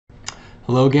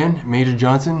Hello again, Major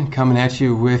Johnson coming at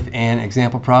you with an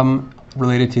example problem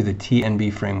related to the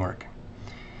TNB framework.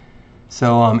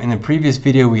 So in the previous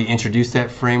video we introduced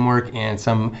that framework and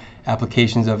some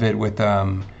applications of it with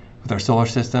our solar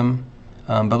system.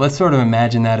 But let's sort of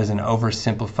imagine that as an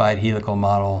oversimplified helical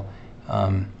model.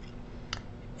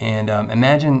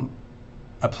 Imagine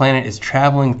a planet is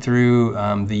traveling through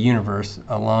the universe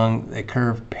along a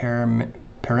curve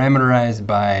parameterized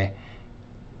by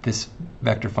this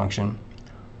vector function.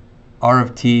 R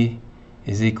of t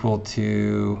is equal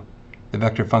to the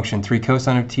vector function 3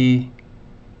 cosine of t,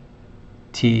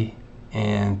 t,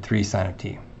 and 3 sine of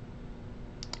t.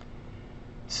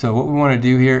 So what we want to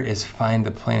do here is find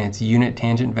the planet's unit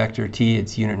tangent vector t,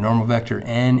 its unit normal vector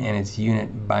n, and its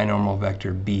unit binormal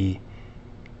vector b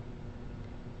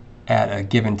at a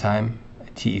given time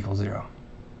at t equals 0.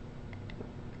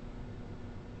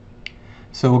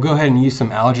 So we'll go ahead and use some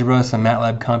algebra, some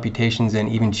MATLAB computations, and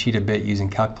even cheat a bit using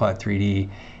calcplot3D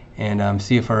and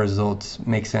see if our results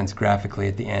make sense graphically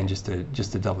at the end, just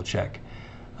to double check.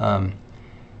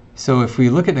 So if we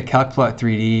look at the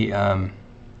calcplot3D,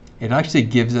 it actually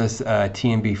gives us a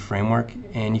TNB framework,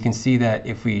 and you can see that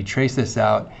if we trace this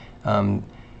out,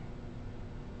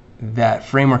 that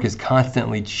framework is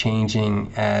constantly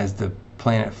changing as the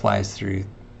planet flies through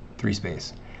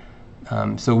space.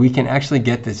 So we can actually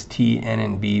get this t, n,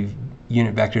 and b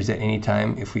unit vectors at any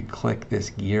time if we click this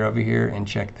gear over here and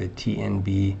check the t, n,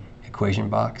 b equation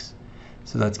box.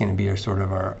 So that's going to be our sort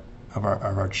of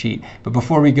our cheat. But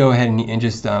before we go ahead and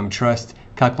just trust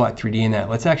calcplot3D in that,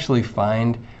 let's actually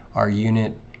find our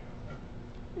unit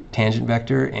tangent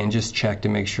vector and just check to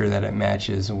make sure that it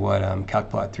matches what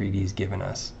calcplot3D has given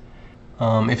us.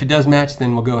 If it does match,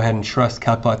 then we'll go ahead and trust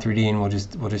calcplot3D, and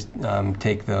we'll just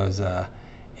take those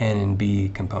n and b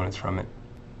components from it.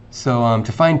 So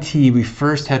to find t, we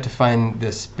first had to find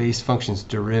the space function's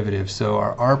derivative. So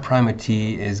our r prime of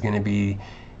t is going to be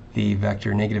the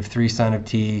vector negative 3 sine of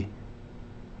t,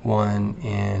 1,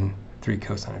 and 3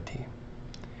 cosine of t.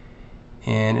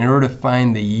 And in order to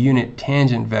find the unit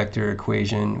tangent vector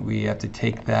equation, we have to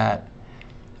take that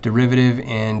derivative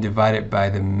and divide it by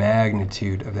the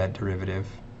magnitude of that derivative,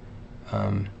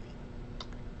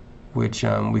 which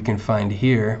we can find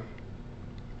here.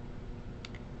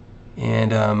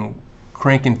 And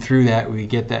cranking through that, we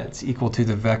get that's equal to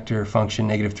the vector function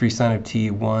negative 3 sine of t,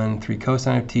 1, 3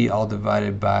 cosine of t, all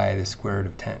divided by the square root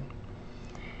of 10.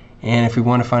 And if we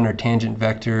want to find our tangent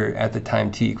vector at the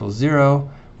time t equals 0,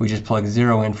 we just plug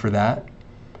 0 in for that.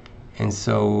 And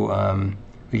so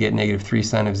we get negative 3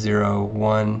 sine of 0,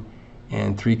 1,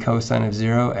 and 3 cosine of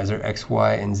 0 as our x,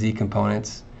 y, and z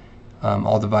components,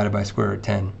 all divided by square root of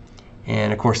 10.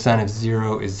 And of course, sine of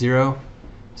 0 is 0.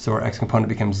 So our x component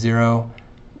becomes 0.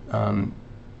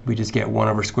 We just get 1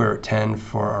 over square root 10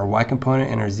 for our y component,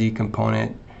 and our z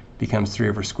component becomes 3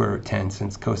 over square root 10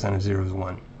 since cosine of 0 is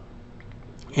 1.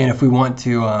 And if we want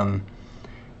to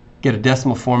get a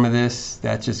decimal form of this,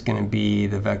 that's just going to be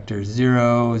the vectors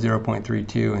 0,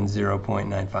 0.32, and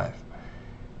 0.95.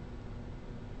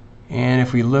 And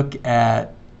if we look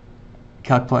at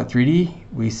calcplot3D,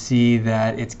 we see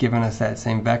that it's given us that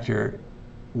same vector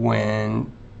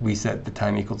when we set the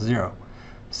time equal to 0.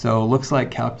 So it looks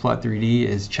like calcplot3D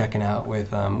is checking out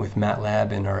with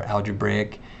MATLAB and our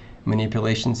algebraic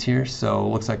manipulations here. So it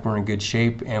looks like we're in good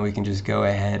shape, and we can just go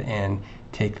ahead and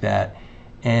take that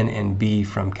n and b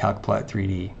from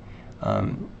calcplot3D.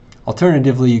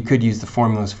 Alternatively, you could use the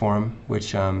formulas form,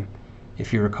 which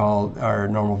if you recall, our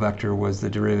normal vector was the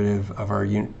derivative of our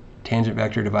unit tangent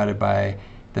vector divided by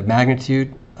the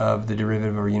magnitude of the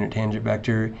derivative of our unit tangent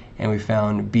vector, and we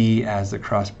found b as the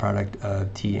cross product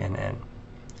of t and n.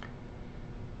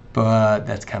 But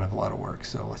that's kind of a lot of work,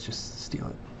 so let's just steal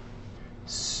it.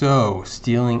 So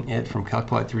stealing it from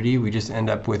calcplot3D, we just end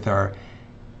up with our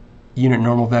unit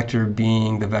normal vector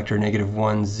being the vector negative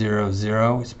 1, 0,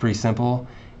 0. It's pretty simple.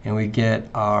 And we get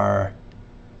our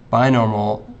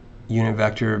binormal unit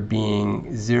vector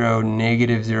being 0,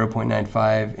 negative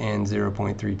 0.95, and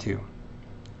 0.32.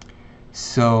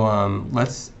 So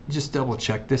let's just double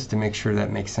check this to make sure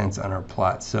that makes sense on our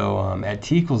plot. So at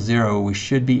t equals 0, we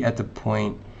should be at the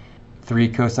point 3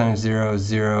 cosine of 0,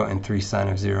 0, and 3 sine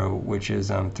of 0, which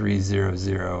is 3, 0,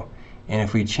 0. And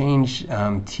if we change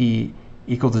t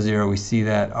equal to 0, we see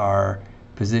that our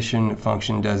position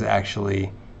function does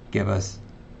actually give us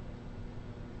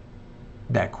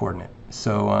that coordinate.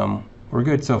 So we're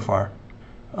good so far.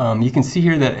 You can see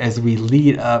here that as we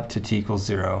lead up to t equals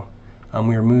 0,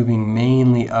 we are moving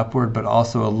mainly upward, but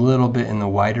also a little bit in the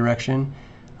y direction.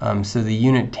 So the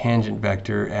unit tangent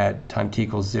vector at time t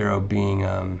equals 0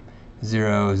 being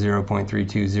 0,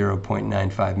 0.32,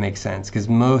 0.95 makes sense, because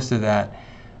most of that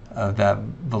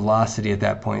velocity at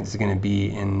that point is going to be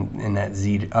in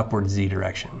that upward z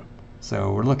direction.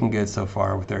 So we're looking good so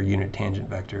far with our unit tangent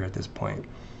vector at this point.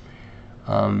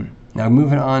 Now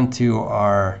moving on to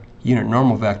our unit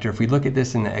normal vector, if we look at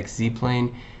this in the xz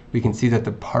plane, we can see that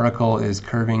the particle is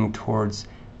curving towards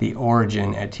the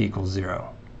origin at t equals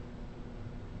 0.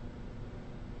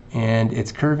 And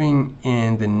it's curving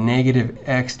in the negative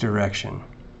x direction,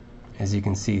 as you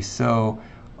can see. So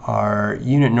our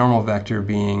unit normal vector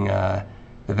being the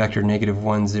vector negative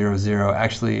 1, 0, 0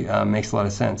 actually makes a lot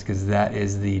of sense, because that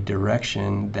is the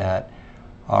direction that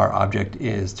our object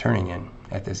is turning in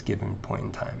at this given point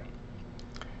in time.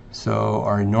 So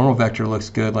our normal vector looks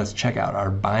good. Let's check out our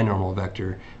binormal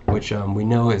vector, which we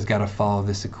know has got to follow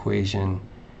this equation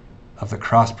of the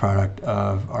cross product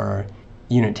of our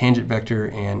unit tangent vector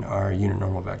and our unit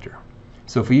normal vector.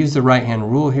 So if we use the right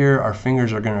hand rule here, our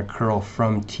fingers are going to curl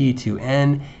from t to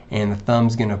n, and the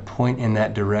thumb's going to point in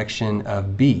that direction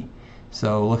of b.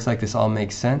 So it looks like this all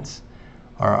makes sense.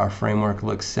 Our framework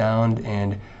looks sound,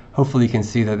 and hopefully you can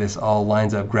see that this all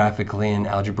lines up graphically and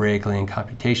algebraically and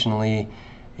computationally.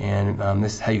 And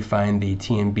this is how you find the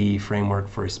T and B framework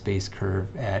for a space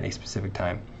curve at a specific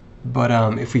time. But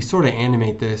if we sort of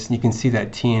animate this, you can see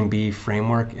that T and B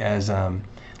framework as,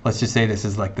 let's just say this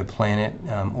is like the planet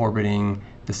orbiting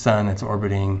the sun that's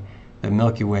orbiting the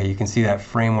Milky Way. You can see that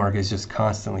framework is just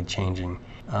constantly changing.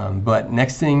 But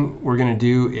next thing we're going to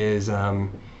do is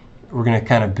we're going to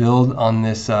kind of build on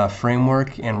this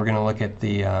framework, and we're going to look at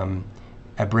the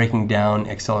at breaking down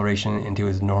acceleration into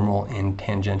its normal and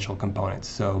tangential components.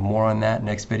 So more on that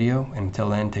next video, and until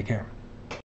then, take care.